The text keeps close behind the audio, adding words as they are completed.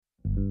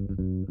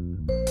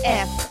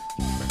Welcome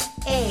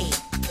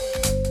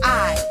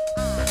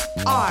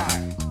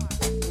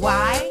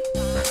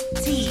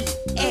to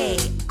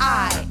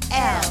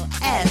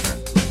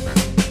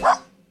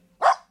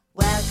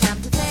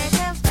Fairy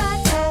Tales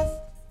Podcast.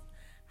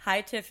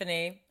 Hi,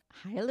 Tiffany.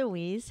 Hi,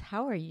 Louise.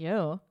 How are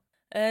you?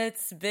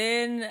 It's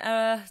been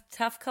a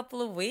tough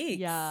couple of weeks.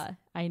 Yeah,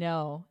 I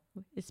know.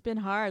 It's been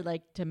hard,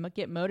 to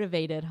get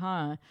motivated,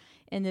 huh?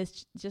 And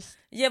it's just...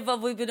 Yeah,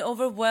 but we've been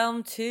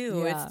overwhelmed,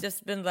 too. Yeah. It's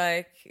just been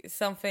like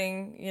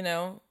something,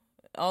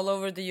 all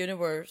over the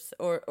universe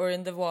or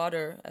in the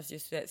water, as you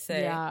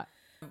say. Yeah.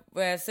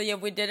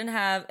 We didn't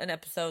have an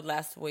episode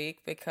last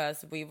week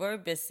because we were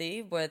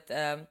busy with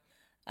a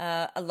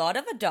lot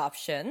of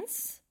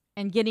adoptions.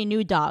 And getting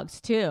new dogs,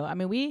 too. I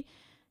mean, we've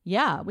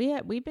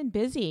been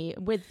busy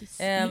with...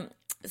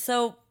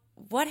 So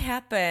what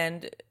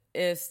happened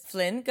is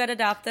Flynn got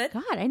adopted.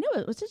 God, I know.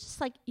 It was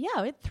just we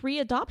had 3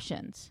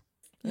 adoptions.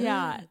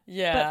 Yeah.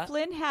 Yeah. But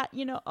Flynn had,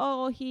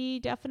 he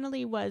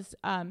definitely was...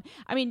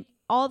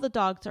 all the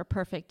dogs are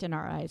perfect in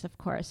our eyes, of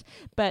course.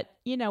 But,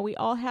 we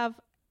all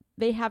have...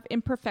 They have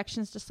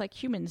imperfections just like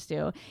humans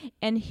do.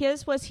 And he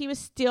was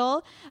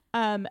still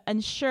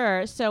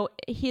unsure. So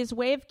his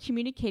way of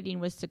communicating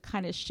was to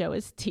kind of show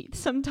his teeth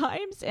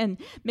sometimes and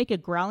make a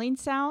growling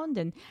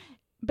sound.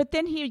 But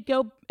then he would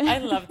go... I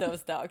love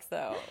those dogs,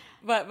 though.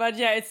 But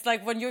yeah, it's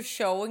like when you're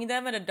showing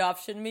them an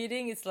adoption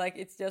meeting, it's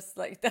just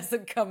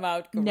doesn't come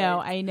out correct.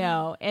 No, I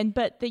know.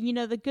 But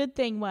the good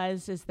thing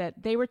is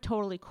that they were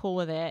totally cool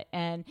with it,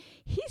 and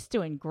he's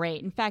doing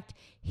great. In fact,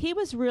 he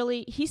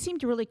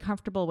seemed really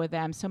comfortable with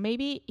them. So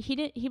maybe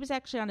he was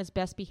actually on his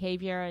best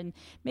behavior, and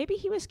maybe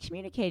he was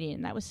communicating,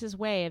 and that was his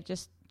way of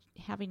just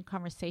having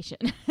conversation.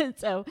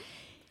 So...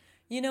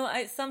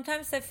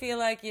 sometimes I feel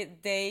like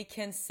they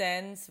can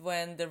sense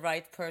when the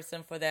right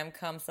person for them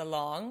comes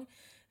along.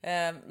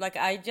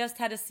 I just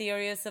had a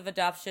series of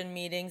adoption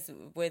meetings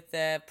with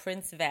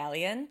Prince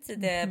Valiant,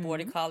 the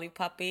Border Collie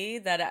puppy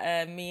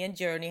that me and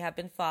Journey have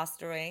been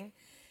fostering.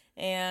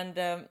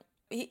 And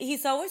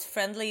he's always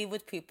friendly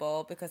with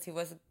people because he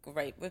was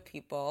great with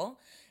people.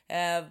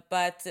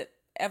 But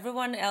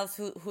everyone else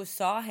who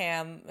saw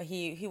him,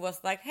 he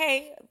was like,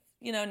 hey...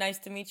 nice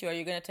to meet you. Are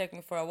you going to take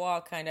me for a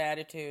walk kind of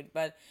attitude?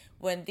 But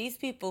when these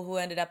people who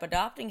ended up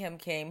adopting him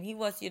came, he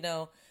was,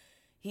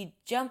 he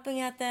jumping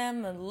at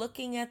them and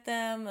looking at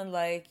them and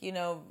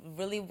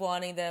really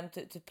wanting them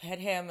to pet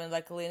him and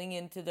leaning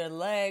into their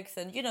legs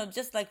and,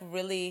 just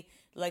really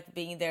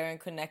being there and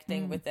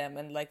connecting with them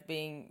and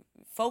being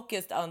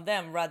focused on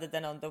them rather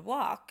than on the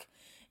walk.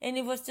 And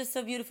it was just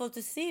so beautiful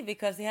to see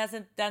because he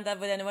hasn't done that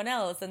with anyone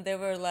else. And they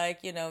were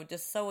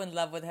just so in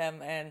love with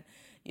him and,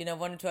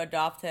 wanted to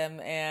adopt him.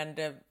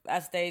 And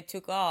as they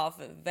took off,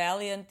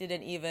 Valiant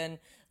didn't even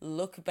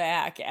look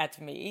back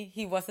at me.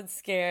 He wasn't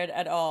scared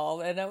at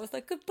all. And I was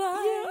like,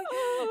 goodbye.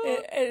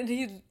 Yeah. And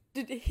he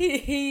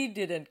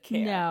didn't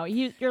care. No,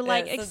 you're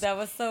like... so that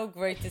was so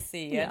great to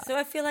see. Yeah. And so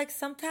I feel like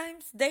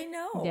sometimes they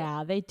know.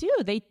 Yeah, they do.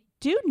 They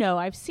do know.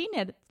 I've seen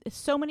it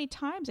so many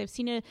times. I've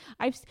seen a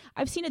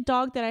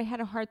dog that I had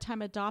a hard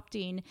time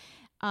adopting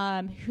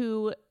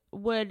who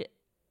would...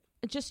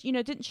 just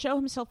didn't show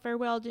himself very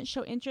well, didn't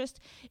show interest,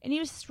 and he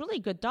was this really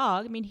good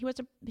dog. I mean, he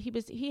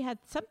had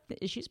some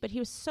issues, but he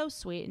was so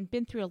sweet and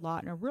been through a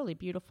lot and a really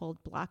beautiful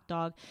black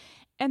dog.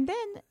 And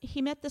then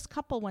he met this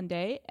couple one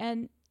day,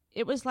 and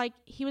it was like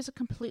he was a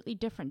completely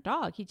different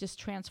dog. He just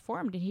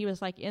transformed, and he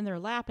was in their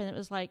lap, and it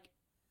was like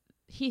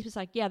he was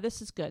like, yeah,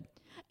 this is good.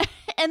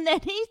 And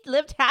then he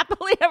lived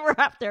happily ever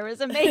after. It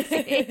was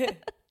amazing.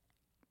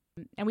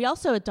 And we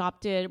also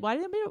adopted, I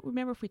don't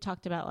remember if we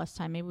talked about it last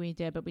time. Maybe we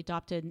did, but we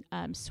adopted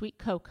Sweet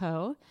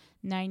Coco,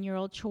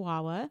 9-year-old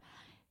Chihuahua.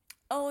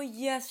 Oh,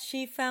 yes.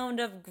 She found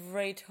a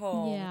great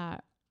home. Yeah.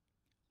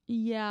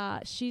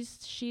 Yeah.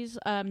 She's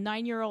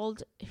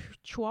 9-year-old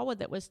Chihuahua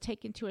that was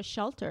taken to a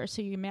shelter.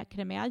 So you can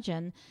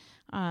imagine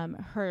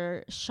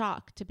her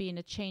shock to be in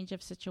a change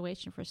of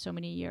situation for so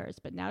many years.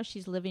 But now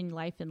she's living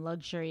life in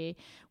luxury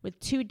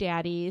with 2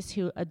 daddies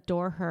who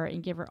adore her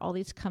and give her all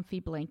these comfy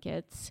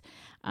blankets.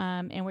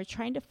 And we're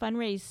trying to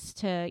fundraise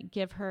to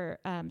give her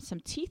some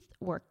teeth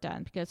work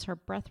done because her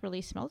breath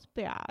really smells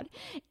bad.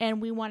 And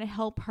we want to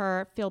help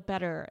her feel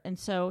better. And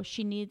so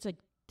she needs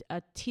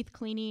a teeth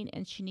cleaning,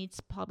 and she needs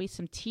probably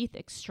some teeth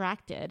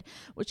extracted,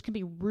 which can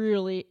be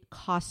really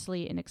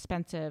costly and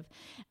expensive.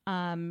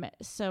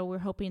 So we're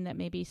hoping that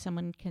maybe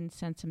someone can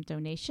send some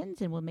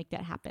donations, and we'll make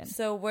that happen.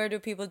 So where do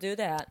people do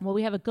that? Well,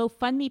 we have a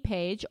GoFundMe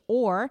page,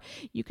 or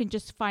you can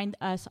just find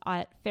us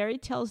at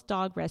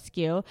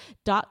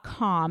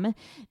fairytalesdogrescue.com.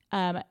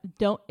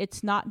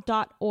 It's not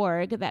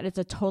 .org. That is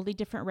a totally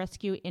different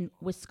rescue in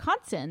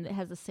Wisconsin that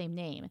has the same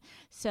name.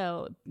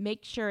 So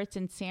make sure it's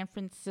in San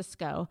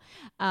Francisco.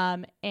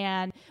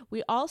 And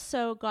we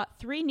also got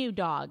 3 new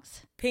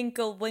dogs.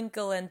 Pinkle,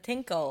 Winkle, and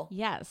Tinkle.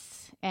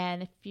 Yes.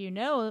 And if you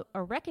know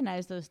or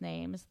recognize those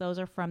names, those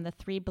are from the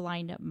 3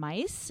 Blind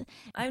Mice.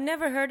 I've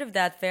never heard of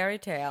that fairy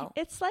tale.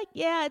 There's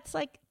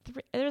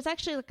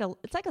actually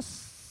it's like a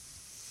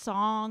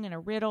song and a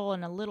riddle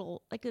and a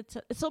little,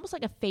 it's almost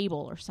like a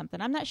fable or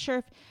something. I'm not sure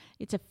if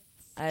it's a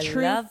I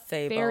true love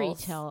fairy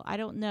fables. tale. I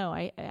don't know.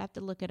 I have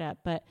to look it up.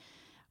 But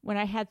when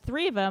I had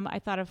 3 of them, I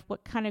thought of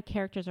what kind of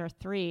characters are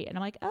 3. And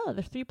I'm like, oh,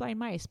 they're 3 blind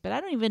mice. But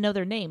I don't even know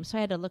their names. So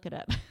I had to look it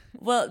up.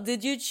 Well,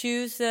 did you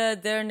choose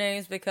their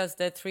names because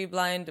the 3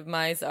 blind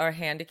mice are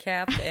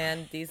handicapped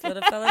and these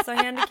little fellas are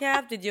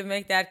handicapped? Did you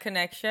make that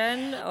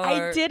connection? Or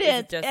I is it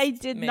didn't. just I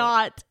did me?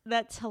 not.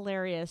 That's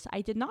hilarious.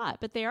 I did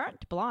not. But they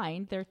aren't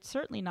blind. They're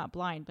certainly not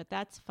blind. But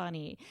that's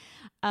funny.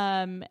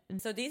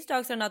 So these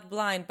dogs are not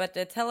blind, but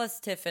tell us,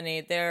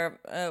 Tiffany, they're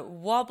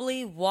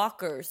wobbly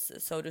walkers,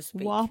 so to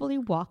speak. Wobbly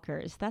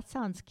walkers. That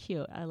sounds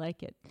cute. I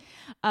like it.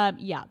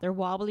 Yeah, they're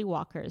wobbly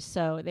walkers.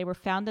 So they were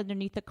found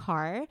underneath a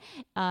car,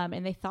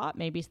 and they thought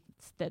maybe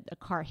that a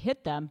car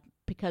hit them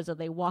because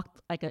they walked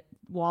like a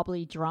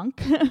wobbly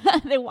drunk.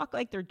 They walk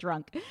like they're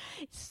drunk.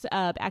 It's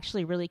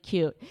actually really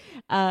cute.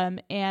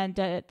 And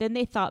then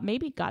they thought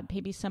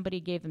maybe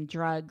somebody gave them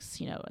drugs.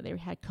 You know, they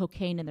had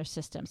cocaine in their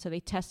system. So they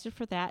tested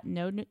for that.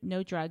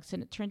 No drugs.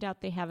 And it turned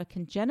out they have a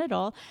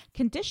congenital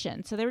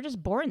condition. So they were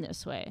just born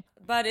this way.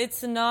 But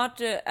it's not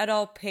at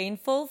all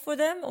painful for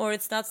them, or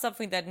it's not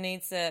something that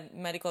needs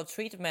medical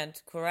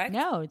treatment, correct?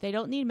 No, they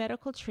don't need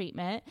medical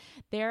treatment.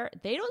 They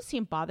don't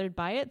seem bothered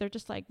by it. They're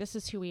just like, this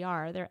is who we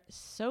are. They're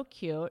so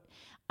cute.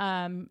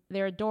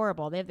 They're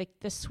adorable. They have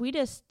the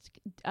sweetest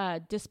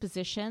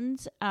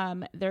dispositions.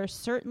 They're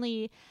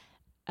certainly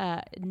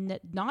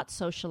not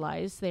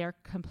socialized. They are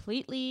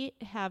completely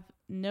have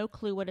no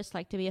clue what it's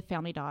like to be a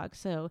family dog.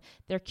 So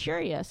they're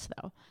curious,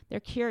 though. They're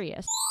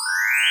curious.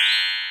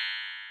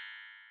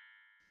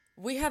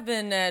 We have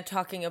been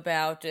talking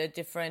about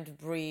different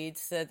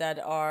breeds that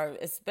are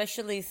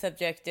especially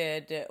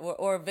subjected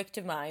or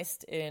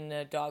victimized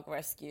in dog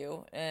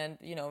rescue and,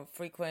 you know,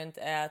 frequent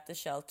at the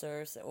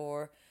shelters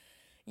or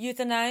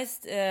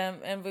euthanized.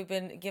 And we've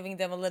been giving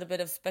them a little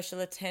bit of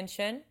special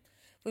attention.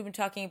 We've been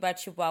talking about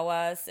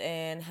Chihuahuas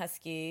and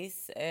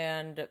Huskies.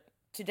 And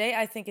today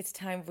I think it's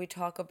time we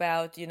talk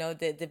about, you know,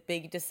 the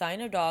big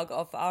designer dog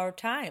of our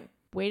time.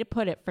 Way to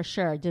put it, for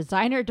sure.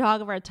 Designer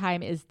dog of our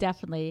time is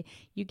definitely,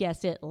 you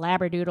guessed it,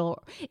 Labradoodle.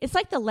 It's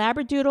like the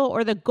Labradoodle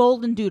or the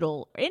Golden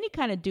Doodle. Any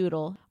kind of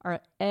doodle are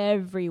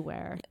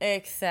everywhere.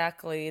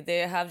 Exactly.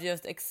 They have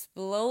just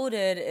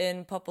exploded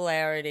in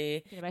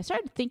popularity. I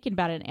started thinking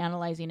about it and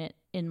analyzing it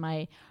in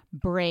my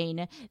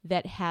brain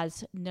that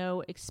has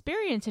no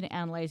experience in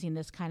analyzing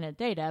this kind of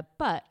data.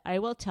 But I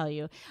will tell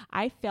you,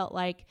 I felt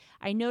like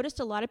I noticed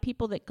a lot of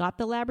people that got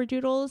the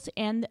Labradoodles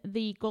and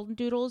the Golden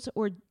Doodles,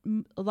 or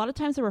a lot of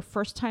times they were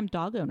first-time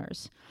dog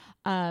owners.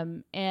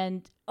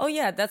 And oh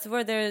yeah, that's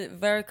where they're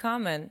very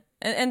common,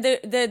 and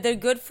they're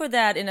good for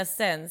that in a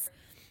sense.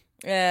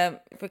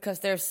 Because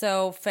they're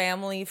so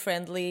family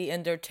friendly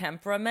in their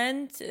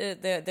temperament,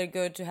 they're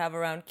good to have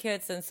around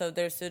kids, and so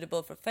they're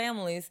suitable for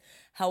families.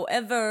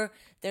 However,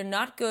 they're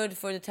not good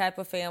for the type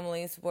of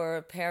families where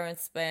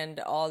parents spend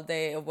all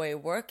day away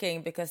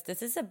working, because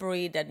this is a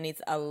breed that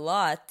needs a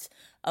lot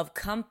of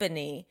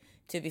company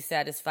to be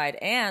satisfied,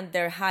 and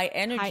they're high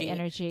energy. High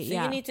energy, so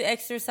yeah. you need to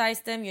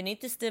exercise them, you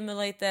need to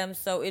stimulate them.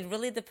 So it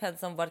really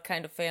depends on what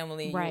kind of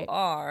family Right. you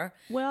are.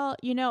 well,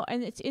 you know,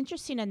 and it's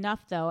interesting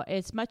enough, though,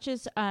 as much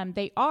as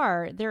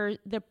they're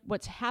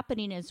what's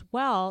happening as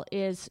well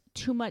is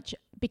too much,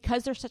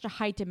 because there's such a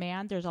high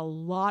demand. There's a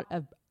lot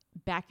of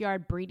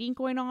backyard breeding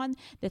going on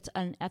that's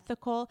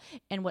unethical,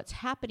 and what's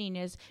happening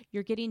is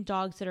you're getting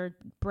dogs that are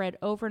bred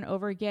over and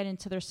over again, and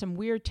so there's some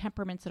weird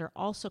temperaments that are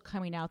also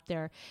coming out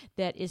there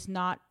that is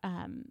not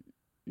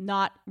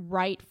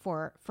right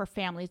for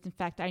families. In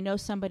fact, I know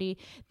somebody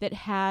that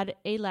had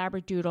a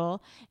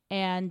Labradoodle,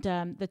 and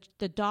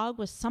the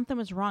dog something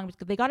was wrong.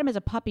 They got him as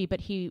a puppy,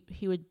 but he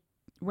would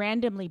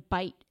randomly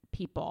bite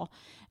people,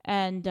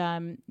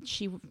 and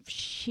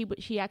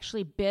she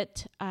actually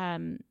bit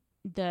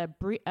the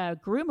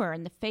groomer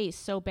in the face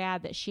so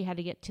bad that she had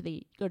to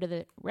go to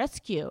the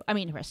rescue.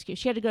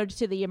 She had to go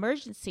to the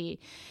emergency,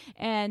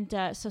 and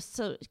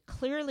so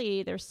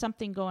clearly there's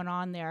something going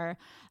on there.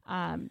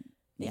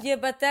 Yeah,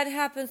 but that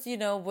happens, you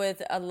know,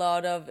 with a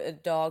lot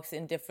of dogs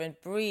in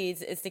different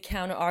breeds. It's the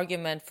counter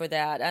argument for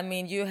that. I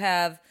mean, you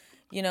have,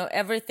 you know,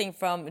 everything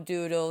from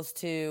doodles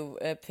to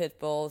pit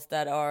bulls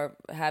that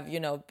have, you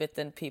know,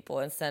 bitten people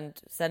and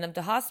send them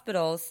to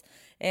hospitals.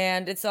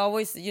 And it's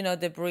always, you know,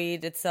 the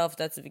breed itself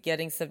that's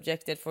getting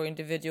subjected for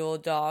individual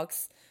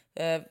dogs.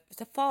 It's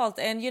a fault,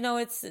 and you know,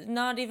 it's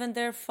not even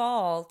their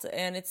fault.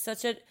 And it's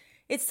such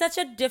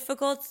a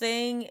difficult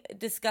thing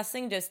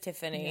discussing this,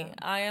 Tiffany. Yeah.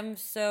 I am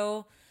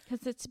so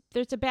Because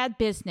there's a bad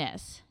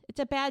business. It's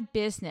a bad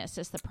business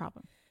is the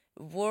problem.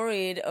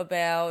 worried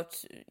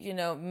about, you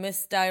know,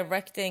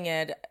 misdirecting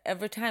it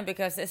every time,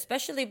 because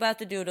especially about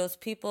the doodles,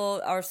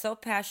 people are so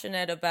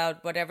passionate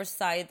about whatever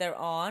side they're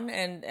on,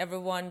 and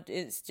everyone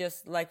is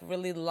just like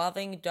really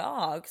loving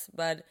dogs,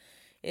 but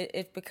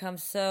it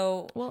becomes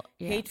so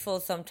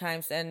hateful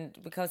sometimes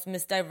and becomes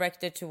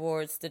misdirected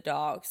towards the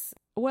dogs.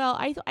 Well,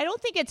 I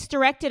don't think it's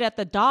directed at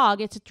the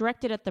dog. It's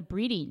directed at the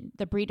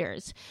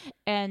breeders,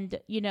 and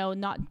you know,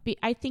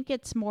 I think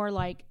it's more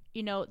like,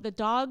 you know, the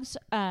dogs.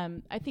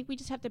 I think we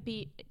just have to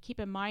keep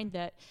in mind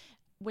that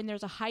when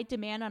there's a high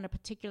demand on a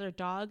particular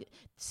dog,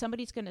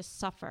 somebody's going to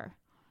suffer,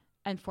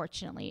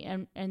 unfortunately.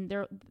 And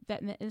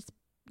it's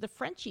the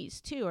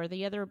Frenchies too are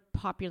the other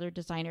popular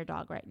designer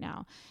dog right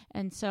now.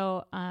 And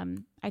so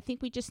I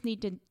think we just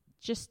need to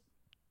just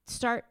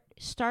start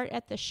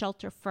at the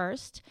shelter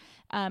first,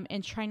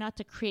 and try not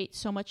to create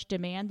so much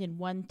demand in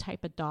one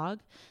type of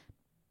dog.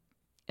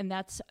 And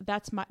that's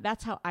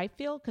how I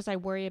feel, because I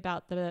worry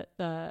about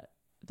the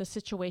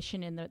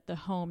situation in the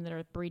home that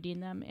are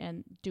breeding them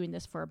and doing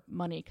this for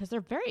money, because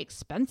they're very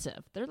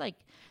expensive. They're like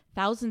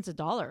thousands of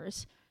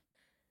dollars.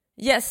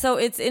 Yes, so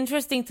it's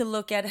interesting to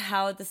look at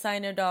how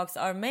designer dogs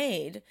are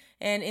made.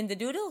 And in the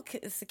Doodle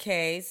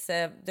case,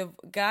 the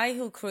guy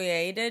who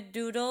created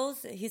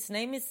Doodles, his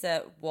name is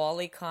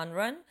Wally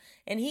Conran,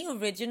 and he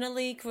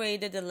originally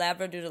created the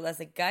Labradoodle as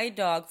a guide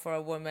dog for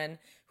a woman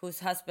whose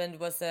husband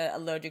was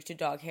allergic to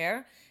dog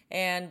hair.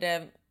 And,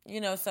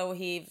 so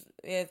he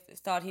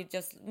thought he'd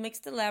just mix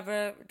the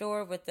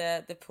Labrador with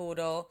the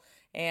poodle,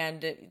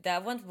 and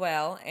that went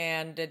well,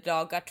 and the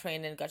dog got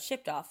trained and got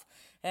shipped off.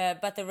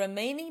 But the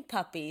remaining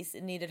puppies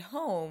needed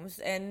homes,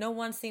 and no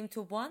one seemed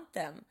to want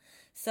them.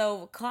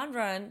 So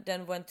Conran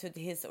then went to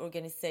his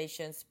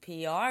organization's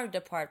PR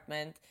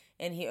department,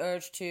 and he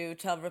urged to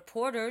tell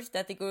reporters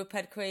that the group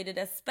had created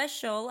a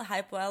special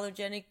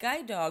hypoallergenic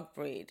guide dog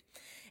breed.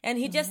 And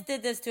he just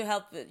did this to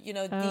help,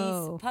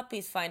 these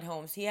puppies find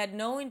homes. He had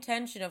no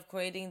intention of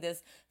creating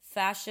this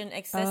fashion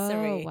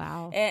accessory. Oh,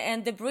 wow.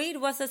 And the breed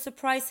was a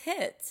surprise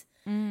hit.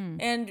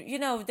 And,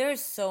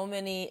 there's so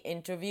many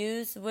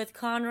interviews with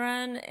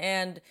Conran,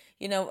 and,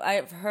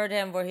 I've heard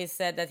him where he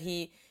said that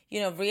he,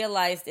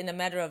 realized in a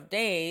matter of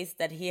days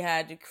that he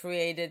had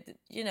created,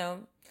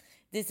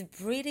 this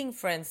breeding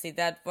frenzy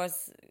that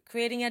was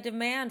creating a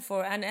demand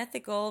for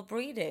unethical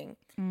breeding.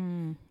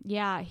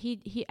 Yeah, I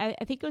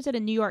think it was at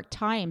a New York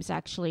Times,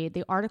 actually,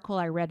 the article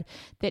I read,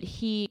 that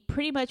he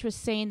pretty much was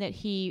saying that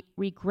he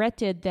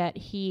regretted that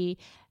he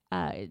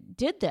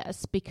did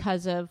this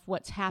because of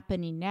what's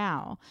happening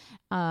now.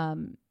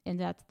 And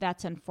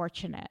that's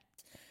unfortunate.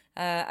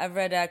 I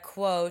read a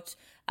quote,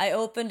 "I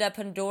opened a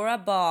Pandora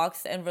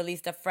box and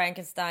released a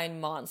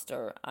Frankenstein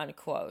monster,"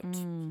 unquote.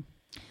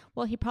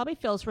 Well, he probably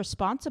feels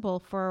responsible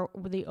for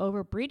the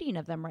overbreeding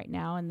of them right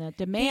now and the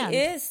demand. He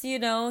is,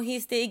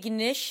 he's the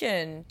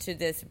ignition to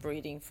this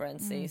breeding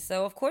frenzy.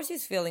 So, of course,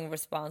 he's feeling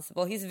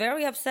responsible. He's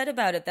very upset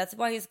about it. That's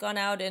why he's gone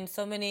out in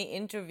so many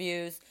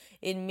interviews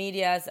in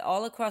medias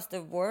all across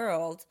the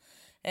world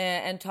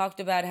and talked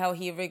about how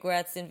he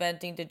regrets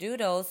inventing the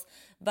Doodles.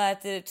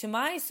 But to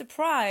my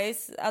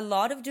surprise, a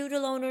lot of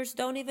Doodle owners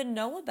don't even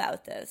know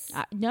about this.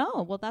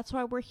 No, well, that's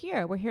why we're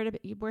here.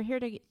 We're here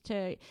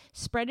to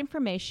spread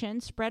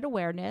information, spread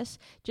awareness,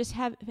 just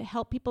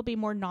help people be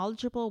more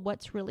knowledgeable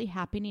what's really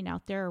happening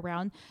out there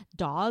around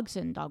dogs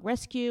and dog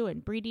rescue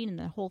and breeding and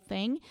the whole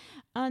thing.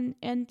 And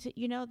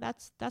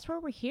that's where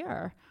we're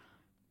here.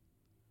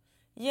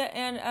 Yeah,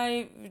 and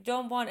I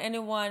don't want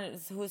anyone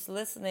who's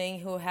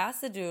listening who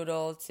has a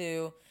Doodle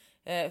to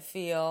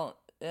feel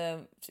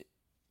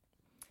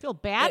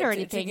bad or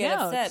anything. To get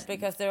upset,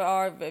 because there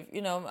are,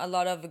 a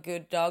lot of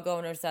good dog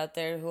owners out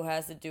there who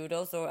has a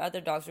Doodles or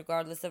other dogs,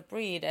 regardless of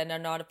breed, and are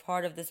not a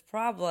part of this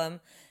problem.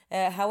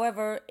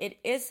 However, it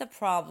is a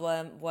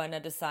problem when a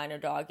designer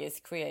dog is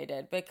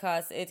created,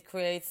 because it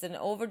creates an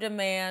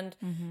overdemand.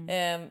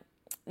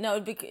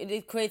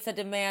 It creates a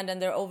demand, and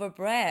they're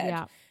overbred.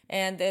 Yeah.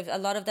 And a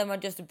lot of them are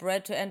just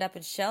bred to end up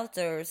in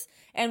shelters.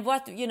 And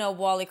what,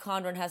 Wally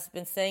Conran has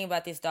been saying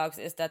about these dogs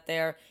is that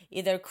they're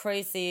either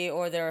crazy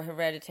or they're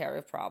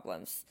hereditary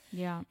problems.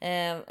 Yeah.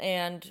 I've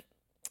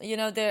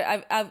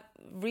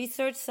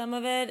researched some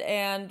of it,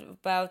 and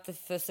about the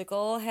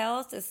physical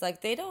health, it's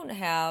like they don't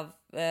have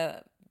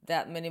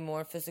that many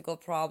more physical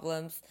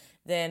problems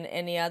than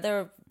any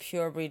other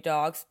purebred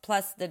dogs.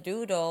 Plus, the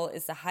Doodle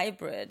is a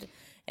hybrid,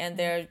 and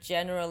they're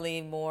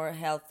generally more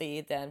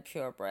healthy than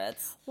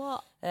purebreds.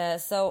 Well,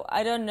 so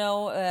I don't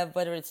know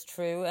whether it's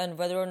true, and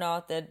whether or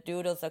not the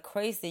Doodles are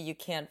crazy, you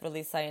can't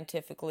really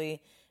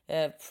scientifically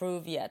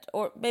prove yet.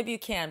 Or maybe you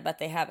can, but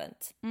they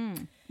haven't.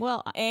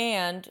 Well,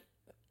 and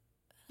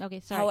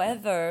okay, sorry.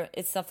 However,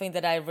 it's something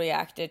that I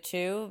reacted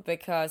to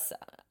because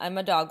I'm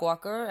a dog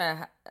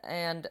walker,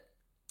 and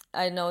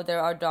I know there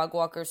are dog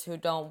walkers who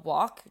don't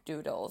walk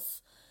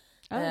Doodles.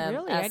 Oh,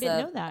 really? I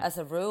didn't know that. As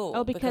a rule.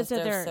 Oh, because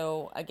they're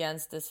so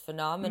against this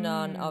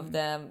phenomenon of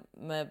them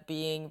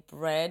being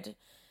bred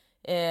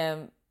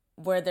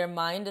where their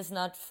mind is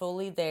not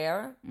fully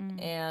there,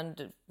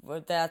 and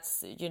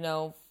that's,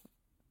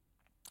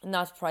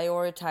 not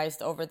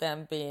prioritized over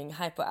them being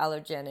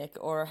hypoallergenic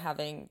or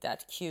having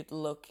that cute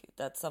look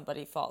that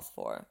somebody falls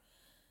for.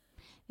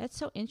 That's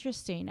so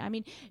interesting. I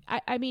mean,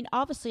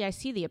 obviously, I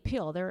see the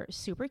appeal. They're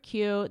super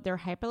cute. They're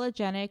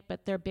hypoallergenic,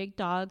 but they're big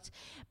dogs.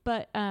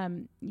 But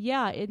the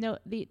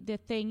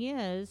thing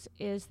is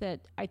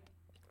that I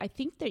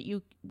think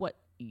that what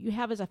you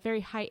have is a very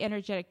high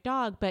energetic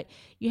dog, but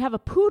you have a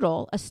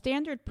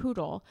standard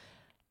poodle,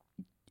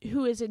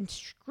 who is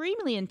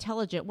extremely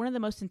intelligent. One of the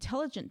most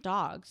intelligent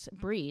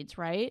breeds,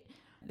 right?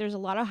 There's a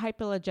lot of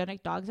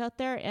hypoallergenic dogs out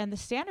there, and the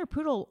standard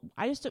poodle,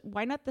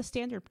 why not the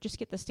standard, just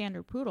get the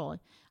standard poodle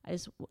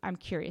is I'm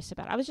curious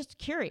about. I was just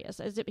curious.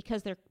 Is it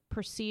because they're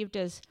perceived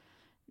as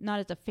not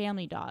as a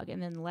family dog,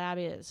 and then lab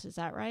is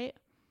that right?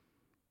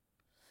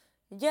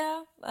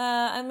 Yeah,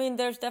 I mean,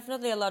 there's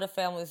definitely a lot of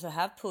families who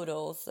have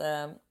poodles,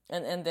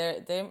 and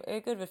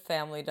they're good with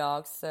family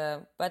dogs.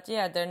 But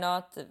yeah, they're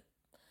not.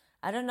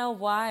 I don't know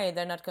why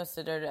they're not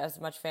considered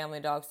as much family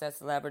dogs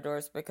as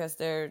Labradors, because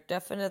they're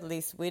definitely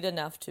sweet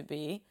enough to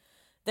be.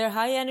 They're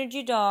high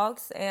energy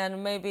dogs,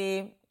 and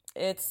maybe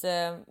it's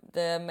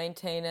the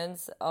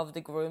maintenance of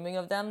the grooming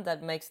of them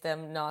that makes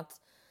them not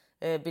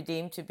be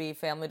deemed to be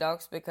family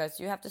dogs, because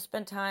you have to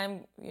spend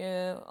time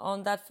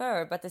on that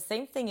fur. But the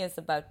same thing is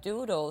about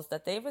doodles,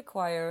 that they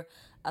require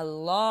a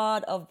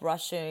lot of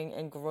brushing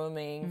and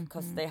grooming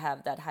because they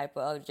have that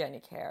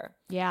hypoallergenic hair.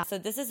 Yeah. So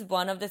this is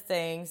one of the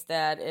things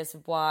that is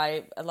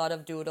why a lot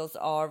of doodles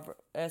are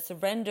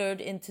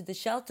surrendered into the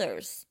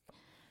shelters.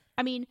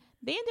 I mean,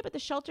 they end up at the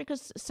shelter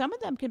because some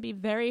of them can be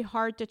very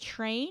hard to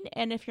train.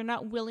 And if you're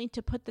not willing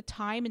to put the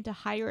time and to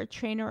hire a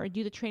trainer or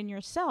do the training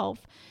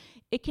yourself,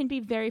 it can be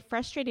very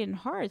frustrating and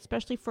hard,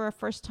 especially for a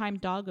first-time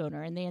dog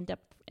owner. And they end up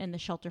in the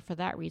shelter for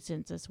that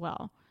reasons as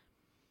well.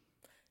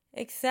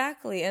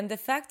 Exactly. And the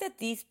fact that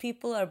these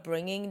people are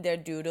bringing their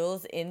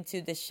doodles into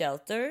the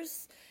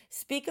shelters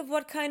speak of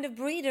what kind of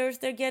breeders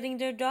they're getting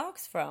their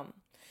dogs from.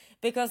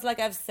 Because like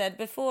I've said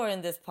before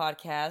in this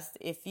podcast,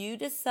 if you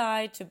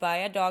decide to buy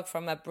a dog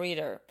from a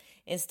breeder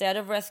instead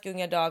of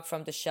rescuing a dog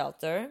from the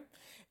shelter,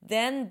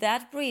 then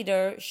that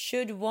breeder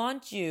should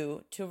want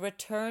you to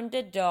return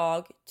the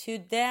dog to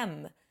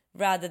them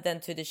rather than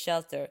to the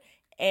shelter.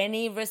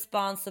 Any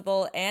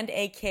responsible and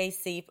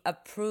AKC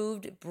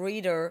approved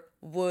breeder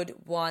would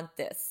want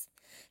this.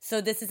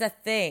 So this is a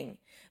thing.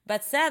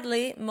 But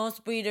sadly,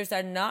 most breeders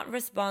are not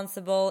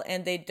responsible,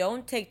 and they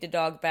don't take the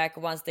dog back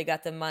once they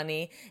got the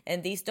money.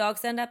 And these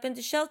dogs end up in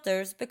the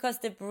shelters because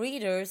the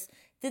breeders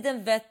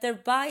didn't vet their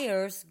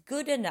buyers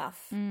good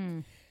enough.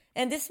 And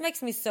this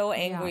makes me so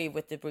angry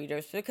with the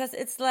breeders, because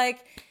it's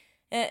like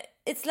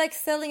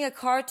selling a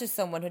car to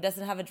someone who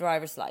doesn't have a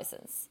driver's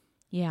license.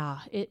 Yeah,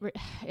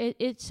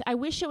 it's. I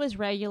wish it was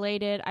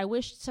regulated. I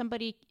wish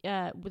somebody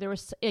there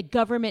was a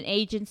government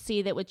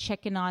agency that would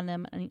check in on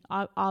them. And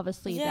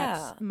obviously,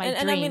 that's my dream.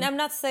 And I mean, I'm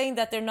not saying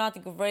that they're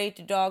not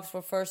great dogs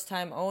for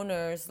first-time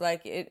owners.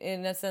 Like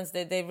in a sense,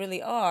 they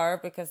really are,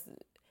 because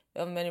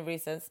of many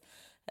reasons.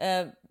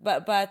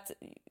 But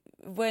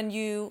when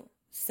you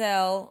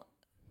sell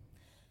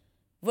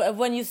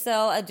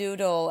a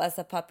doodle as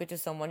a puppy to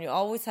someone, you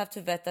always have to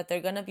vet that they're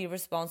going to be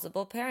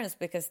responsible parents,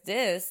 because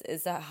this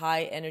is a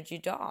high energy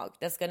dog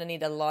that's going to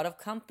need a lot of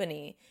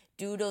company.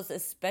 Doodles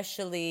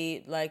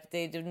especially, like,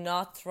 they do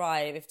not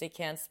thrive if they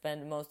can't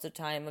spend most of the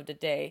time of the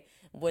day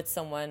with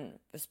someone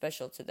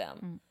special to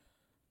them.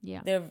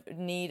 Yeah. They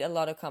need a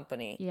lot of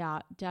company.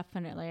 Yeah,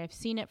 definitely. I've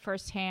seen it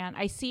firsthand.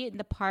 I see it in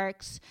the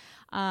parks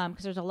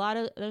because there's a lot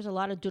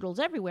of doodles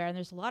everywhere, and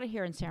there's a lot of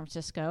here in San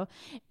Francisco,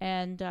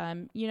 and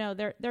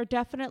they're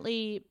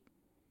definitely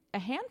a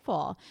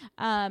handful.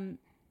 They're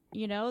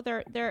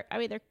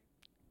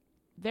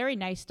very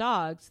nice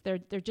dogs.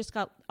 They're just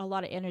got a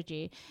lot of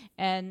energy,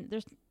 and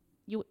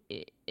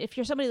if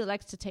you're somebody that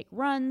likes to take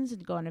runs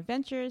and go on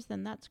adventures,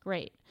 then that's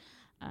great.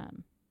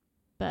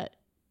 But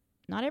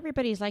not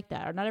everybody's like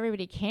that, or not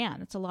everybody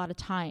can. It's a lot of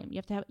time. You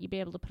have to be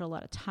able to put a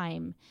lot of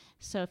time.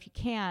 So if you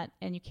can't,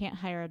 and you can't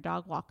hire a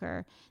dog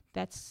walker,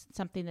 that's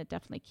something that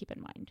definitely keep in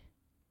mind.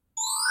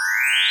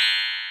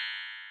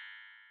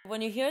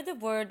 When you hear the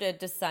word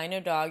designer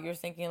dog, you're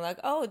thinking like,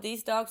 oh,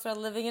 these dogs are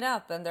living it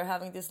up and they're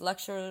having this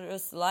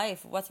luxurious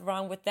life. What's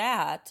wrong with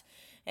that?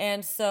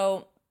 And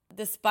so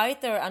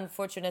despite their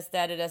unfortunate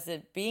status as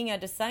it being a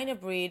designer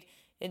breed,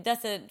 it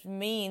doesn't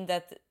mean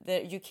that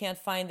you can't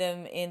find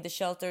them in the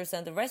shelters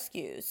and the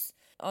rescues.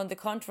 On the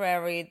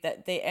contrary,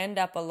 that they end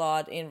up a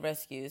lot in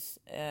rescues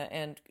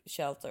and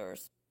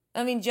shelters.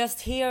 I mean,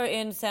 just here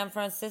in San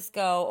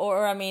Francisco,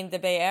 or the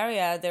Bay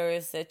Area, there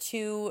is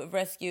 2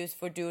 rescues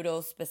for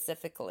doodles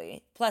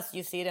specifically. Plus,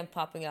 you see them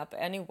popping up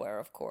anywhere,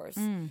 of course.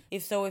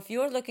 If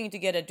you're looking to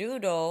get a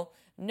doodle,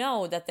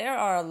 know that there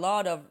are a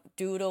lot of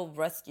doodle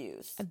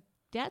rescues.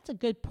 That's a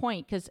good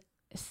point, because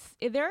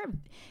they're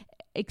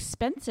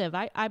expensive.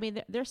 I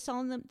mean, they're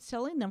selling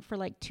them for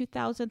like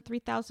 $2,000,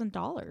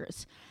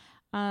 $3,000.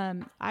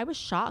 I was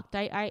shocked.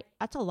 I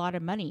that's a lot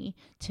of money.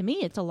 To me,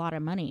 it's a lot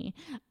of money.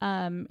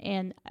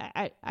 And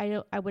I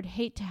would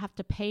hate to have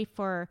to pay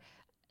for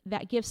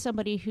that. Give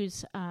somebody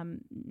who's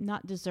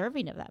not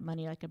deserving of that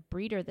money, like a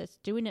breeder that's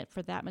doing it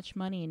for that much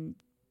money and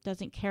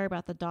doesn't care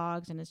about the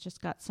dogs and has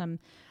just got some.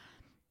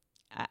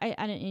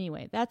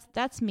 Anyway,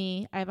 that's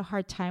me. I have a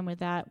hard time with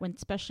that,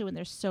 especially when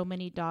there's so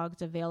many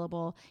dogs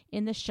available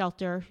in the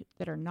shelter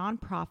that are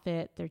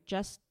nonprofit.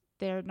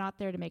 They're not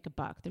there to make a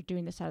buck. They're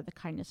doing this out of the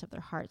kindness of their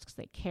hearts because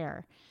they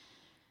care.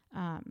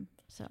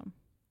 So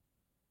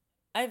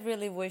I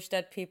really wish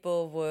that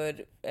people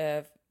would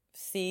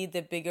see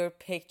the bigger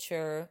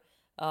picture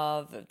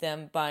of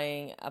them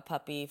buying a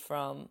puppy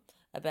from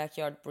a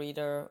backyard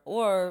breeder,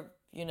 or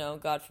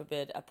God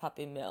forbid, a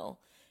puppy mill.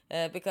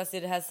 Because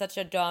it has such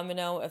a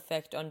domino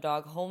effect on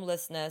dog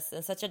homelessness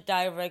and such a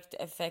direct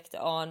effect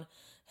on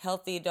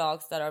healthy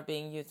dogs that are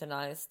being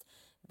euthanized,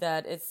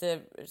 that it's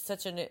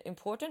such an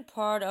important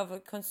part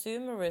of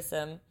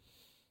consumerism.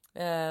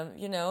 Yeah.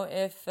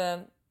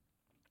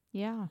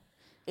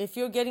 If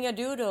you're getting a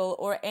doodle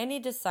or any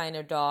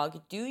designer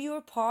dog, do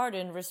your part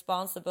in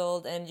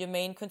responsible and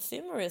humane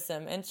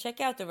consumerism and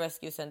check out the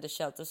rescues and the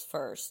shelters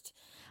first.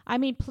 I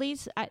mean,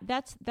 please,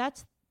 that's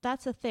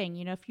the thing.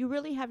 If you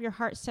really have your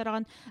heart set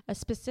on a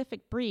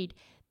specific breed,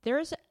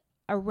 there's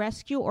a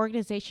rescue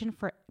organization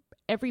for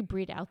every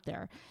breed out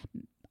there,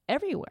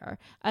 everywhere.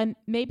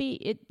 Maybe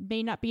it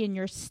may not be in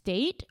your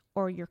state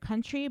or your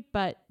country,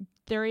 but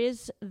there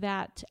is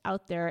that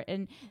out there.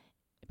 And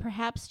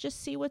perhaps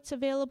just see what's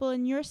available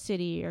in your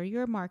city or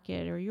your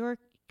market or your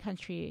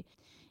country.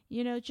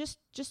 Just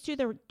do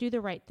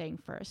the right thing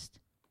first.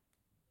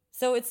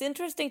 So it's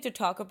interesting to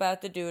talk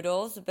about the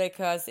doodles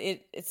because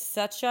it's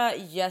such a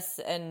yes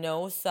and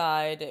no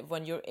side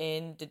when you're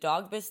in the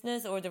dog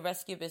business or the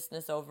rescue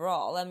business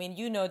overall. I mean,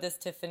 this,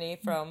 Tiffany,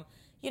 from,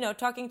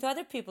 talking to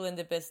other people in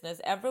the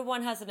business.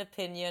 Everyone has an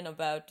opinion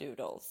about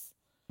doodles.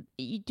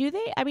 Do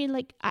they? I mean,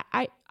 like,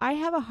 I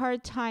have a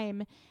hard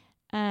time.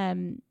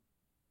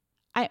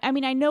 I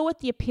mean, I know what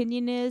the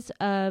opinion is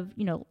of,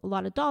 a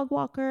lot of dog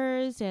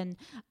walkers and,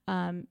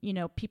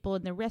 people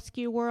in the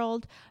rescue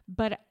world,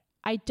 but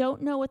I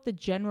don't know what the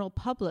general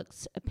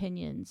public's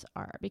opinions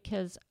are,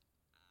 because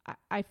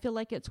I feel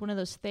like it's one of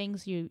those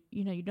things you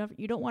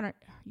don't want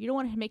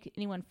to make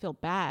anyone feel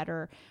bad,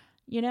 or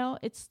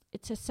it's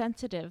a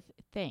sensitive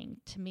thing.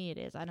 To me, it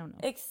is. I don't know.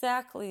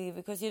 Exactly,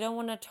 because you don't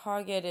want to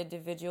target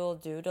individual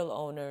doodle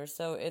owners,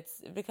 so it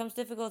becomes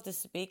difficult to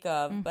speak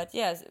of. But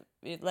yes,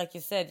 like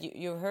you said,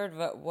 you heard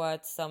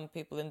what some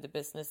people in the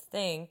business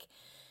think,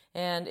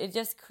 and it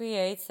just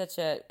creates such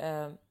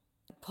a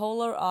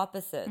polar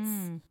opposites.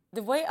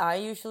 The way I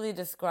usually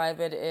describe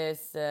it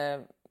is,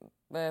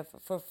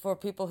 for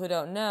people who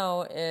don't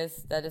know,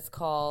 is that it's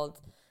called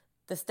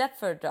the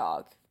Stepford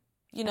dog.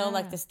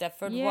 Like the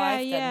Stepford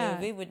Wife, that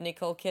movie with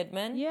Nicole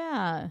Kidman.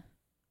 Yeah.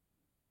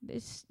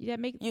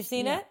 You've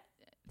seen it?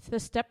 It's the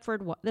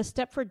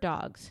Stepford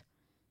dogs.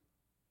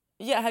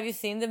 Yeah, have you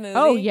seen the movie?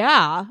 Oh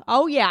yeah.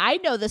 I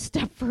know the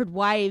Stepford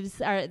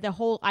Wives are the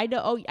whole. I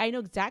know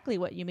exactly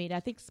what you mean. I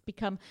think it's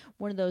become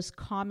one of those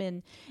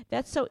common.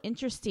 That's so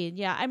interesting.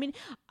 Yeah, I mean,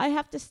 I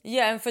have to.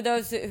 Yeah, and for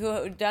those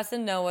who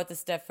doesn't know what the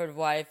Stepford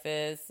Wife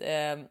is,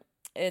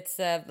 it's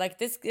like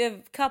this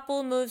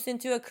couple moves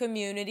into a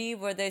community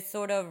where they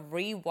sort of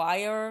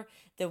rewire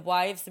the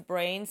wives'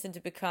 brains into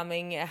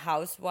becoming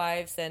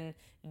housewives and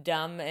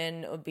dumb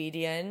and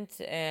obedient,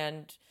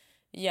 and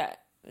yeah,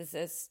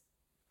 it's.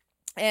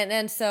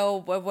 And so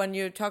when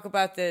you talk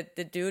about the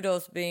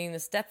doodles being the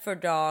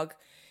Stepford dog,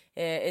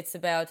 it's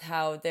about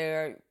how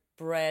they're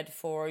bred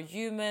for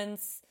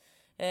humans'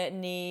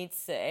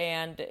 needs,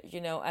 and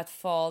at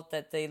fault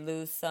that they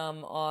lose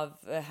some of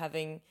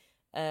having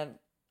a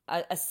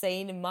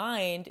sane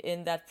mind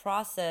in that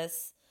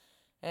process,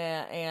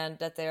 and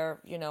that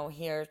they're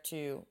here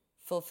to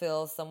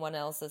fulfill someone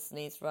else's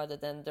needs rather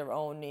than their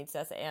own needs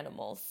as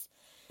animals.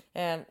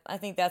 And I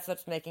think that's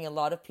what's making a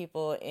lot of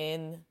people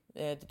in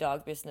the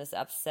dog business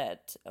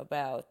upset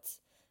about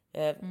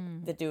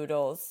the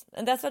doodles.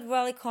 And that's what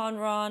Wally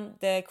Conron,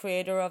 the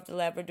creator of the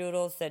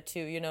Labradoodle, said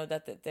too,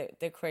 that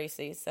they're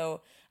crazy.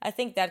 So I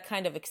think that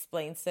kind of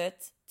explains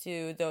it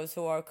to those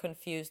who are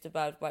confused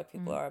about why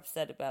people are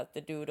upset about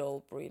the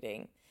doodle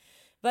breeding.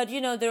 But,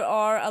 there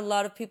are a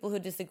lot of people who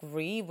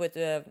disagree with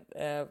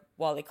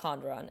Wally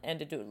Conron and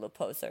the doodle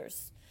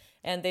opposers.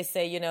 And they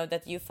say,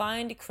 that you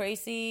find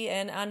crazy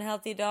and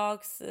unhealthy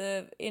dogs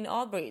in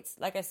all breeds,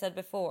 like I said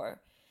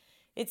before.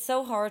 It's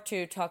so hard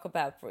to talk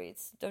about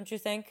breeds, don't you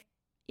think?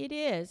 It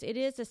is. It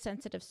is a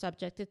sensitive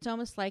subject. It's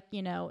almost like,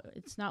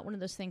 it's not one of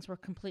those things we're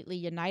completely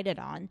united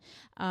on.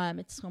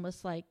 It's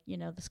almost like,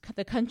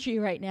 the country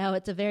right now,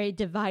 it's a very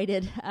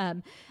divided,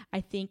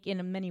 I think,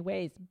 in many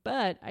ways.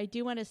 But I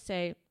do want to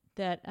say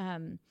that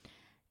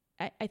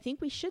I think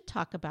we should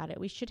talk about it.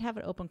 We should have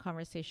an open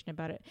conversation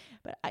about it.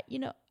 But,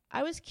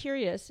 I was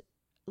curious,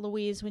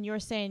 Louise, when you were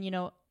saying,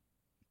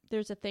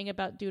 there's a thing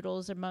about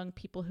doodles among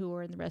people who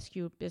are in the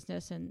rescue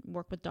business and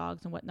work with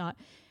dogs and whatnot.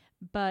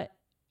 But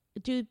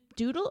do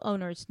doodle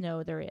owners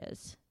know there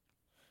is?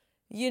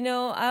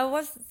 I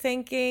was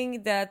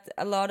thinking that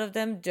a lot of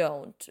them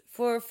don't.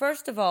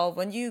 First of all,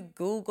 when you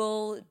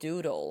Google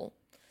doodle,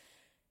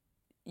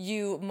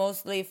 you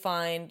mostly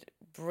find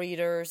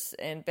breeders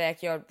and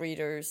backyard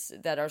breeders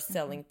that are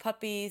selling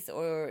puppies,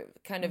 or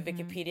kind of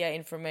Wikipedia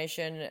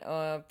information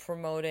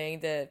promoting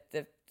the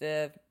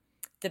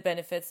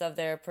benefits of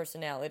their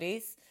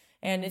personalities,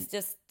 and it's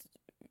just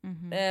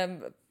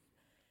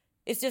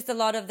a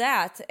lot of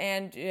that.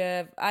 And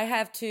I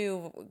have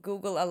to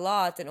Google a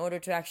lot in order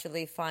to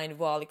actually find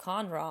Wally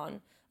Conron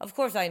of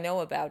course I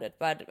know about it,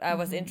 but I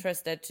was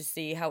interested to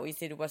see how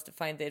easy it was to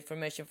find the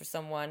information for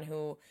someone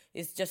who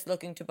is just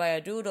looking to buy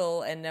a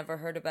doodle and never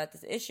heard about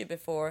this issue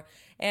before.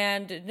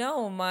 And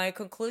no, my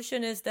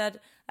conclusion is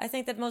that I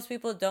think that most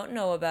people don't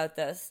know about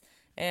this.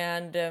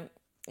 And,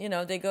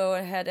 they go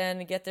ahead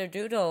and get their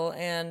doodle.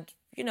 And,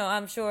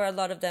 I'm sure a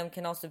lot of them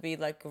can also be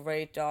like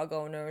great dog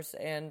owners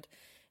and,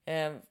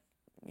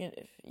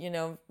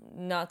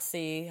 not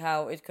see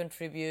how it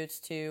contributes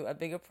to a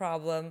bigger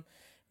problem.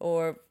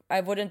 Or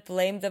I wouldn't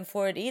blame them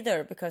for it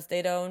either because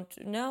they don't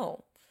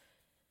know.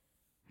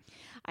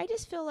 I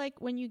just feel like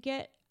when you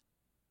get,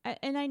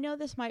 and I know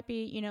this might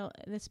be,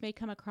 this may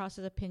come across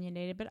as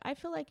opinionated, but I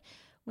feel like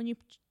when you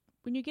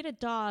get a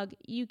dog,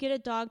 you get a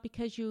dog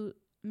because you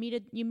meet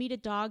a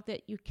dog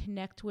that you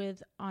connect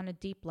with on a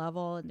deep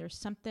level, and there's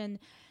something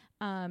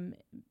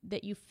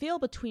that you feel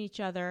between each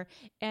other,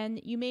 and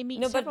you may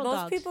meet several dogs. No,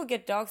 but most people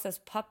get dogs as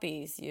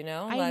puppies, I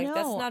know,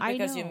 that's not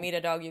because you meet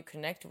a dog you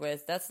connect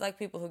with. That's like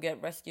people who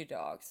get rescue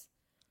dogs.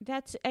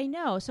 I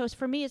know. So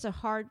for me, it's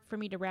hard for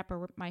me to wrap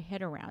my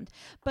head around.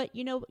 But,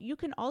 you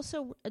can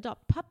also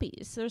adopt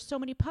puppies. There's so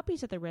many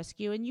puppies at the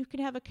rescue, and you can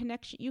have a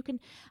connection.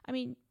 To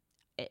me,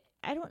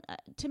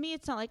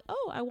 it's not like,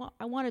 oh,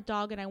 I want a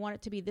dog and I want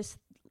it to be this.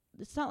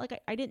 It's not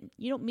like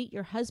you don't meet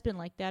your husband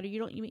like that, or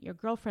you meet your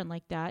girlfriend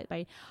like that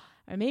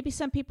or maybe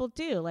some people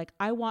do. Like,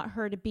 I want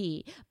her to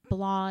be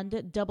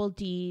blonde, double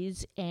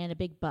D's, and a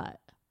big butt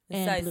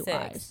and size blue 6.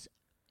 eyes.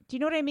 Do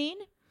you know what I mean?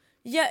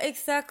 Yeah,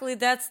 exactly.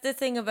 That's the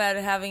thing about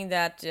having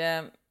that,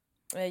 a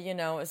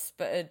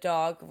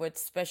dog with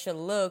special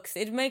looks.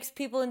 It makes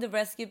people in the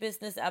rescue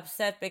business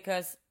upset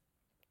because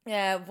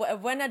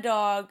when a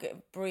dog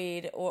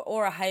breed,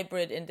 or a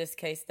hybrid in this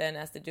case then,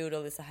 as the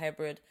doodle is a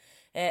hybrid,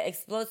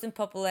 explodes in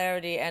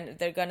popularity and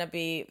they're going to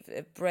be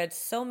bred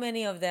so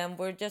many of them,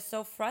 we're just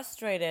so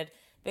frustrated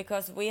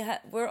because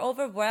we're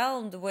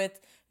overwhelmed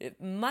with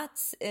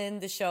mutts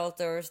in the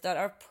shelters that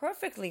are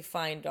perfectly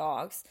fine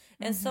dogs,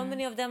 and so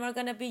many of them are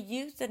going to be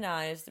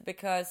euthanized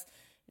because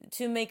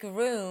to make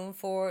room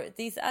for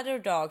these other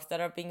dogs that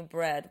are being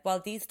bred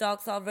while these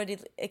dogs already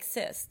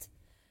exist.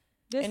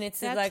 And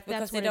it's like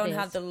because they don't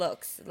have the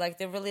looks, like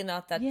they're really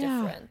not that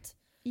different.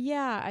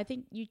 Yeah, I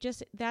think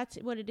that's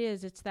what it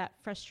is. It's that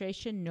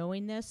frustration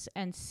knowing this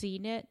and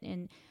seeing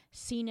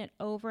it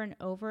over and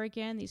over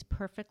again. These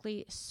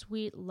perfectly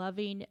sweet,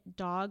 loving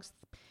dogs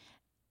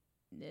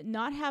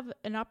not have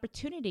an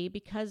opportunity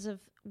because of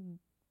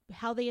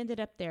how they ended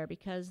up there,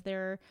 because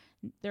they're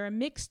a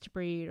mixed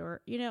breed,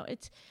 or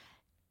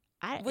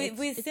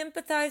we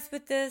sympathize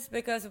with this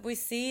because we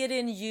see it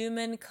in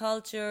human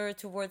culture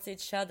towards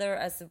each other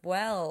as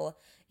well.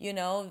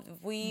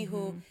 We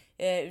who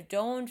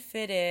don't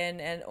fit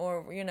in,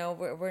 or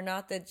we're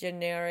not the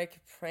generic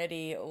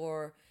pretty,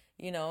 or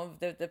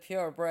the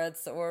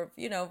purebreds, or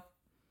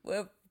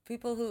we're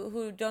people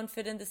who don't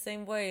fit in the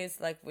same ways,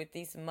 like with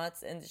these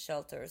mutts in the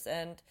shelters,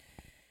 and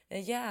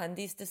and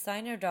these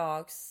designer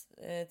dogs.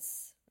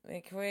 It's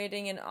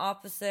creating an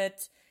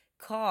opposite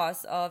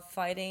cause of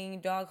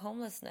fighting dog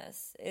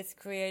homelessness. It's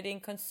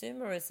creating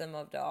consumerism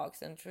of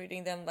dogs and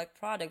treating them like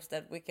products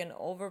that we can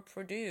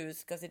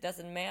overproduce because it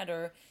doesn't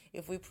matter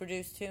if we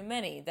produce too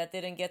many that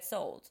didn't get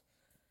sold.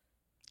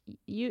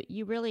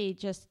 You really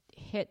just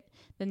hit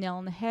the nail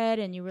on the head,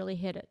 and you really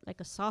hit it like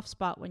a soft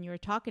spot when you were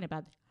talking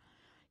about it.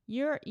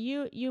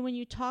 When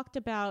you talked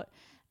about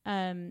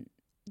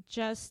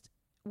just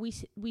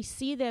we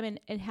see them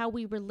and how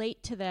we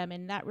relate to them,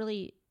 and that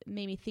really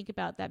made me think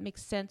about that.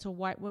 Makes sense of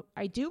why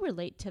I do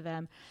relate to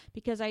them,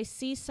 because I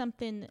see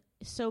something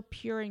so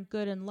pure and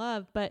good and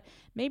love, but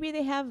maybe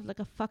they have like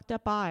a fucked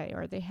up eye,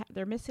 or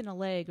they're missing a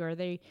leg, or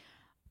they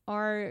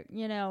are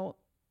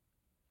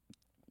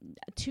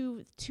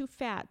too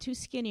fat, too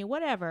skinny,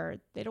 whatever.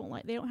 They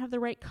don't have the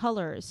right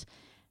colors,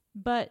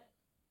 but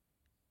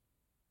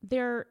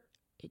they're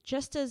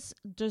just as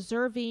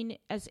deserving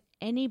as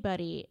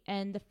anybody.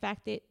 And the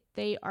fact that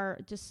they are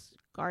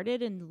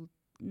discarded and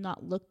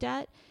not looked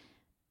at,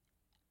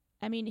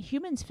 I mean,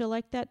 humans feel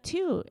like that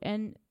too,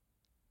 and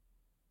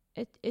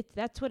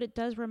that's what it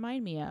does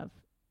remind me of.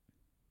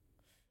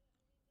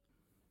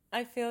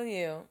 I feel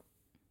you.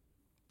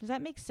 Does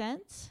that make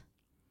sense?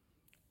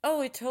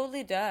 Oh, it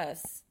totally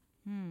does.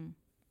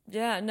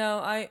 Yeah, no,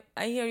 I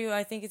hear you.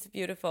 I think it's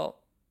beautiful.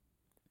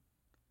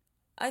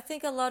 I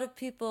think a lot of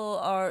people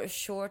are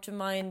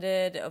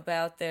short-minded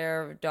about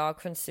their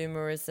dog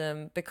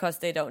consumerism because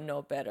they don't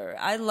know better.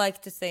 I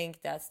like to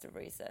think that's the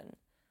reason.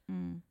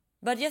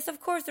 But yes,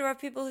 of course, there are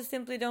people who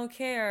simply don't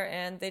care,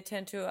 and they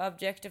tend to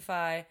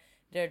objectify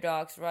their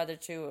dogs rather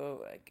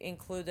to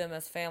include them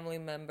as family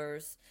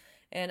members.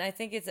 And I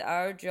think it's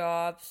our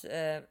jobs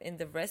in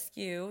the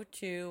rescue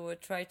to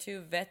try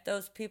to vet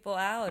those people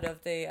out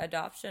of the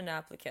adoption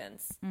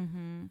applicants.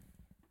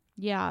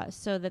 Yeah,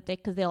 so that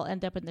because they'll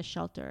end up in the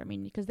shelter. I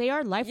mean, because they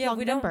are lifelong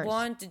members. Yeah, we don't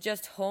want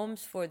just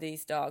homes for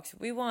these dogs.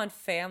 We want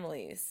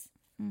families.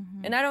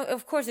 And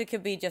of course, it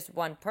could be just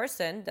one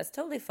person. That's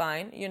totally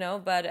fine,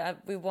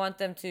 but we want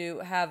them to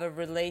have a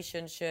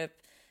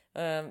relationship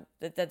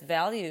that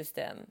values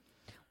them.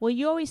 Well,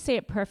 you always say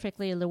it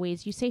perfectly,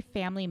 Louise. You say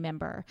family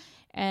member,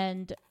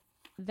 and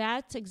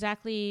that's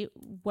exactly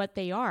what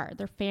they are.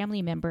 They're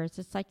family members.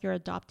 It's like you're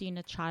adopting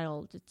a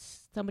child.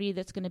 It's somebody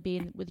that's going to be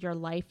in your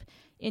life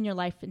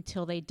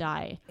until they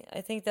die. I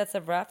think that's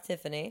a wrap,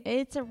 Tiffany.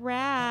 It's a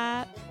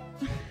wrap.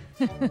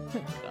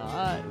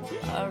 God.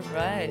 All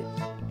right.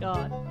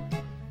 God.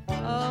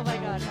 Oh my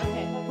God.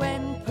 Okay.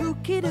 When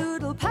Pookie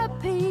Doodle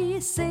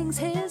Puppy sings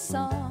his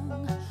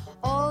song,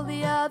 all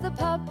the other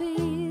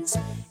puppies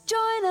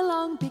join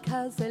along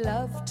because they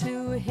love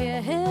to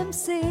hear him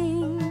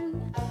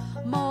sing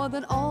more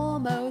than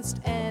almost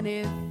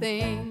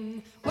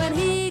anything. When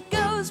he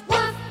goes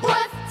woof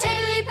woof,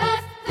 tiddly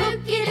puff,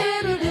 Pookie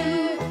Doodle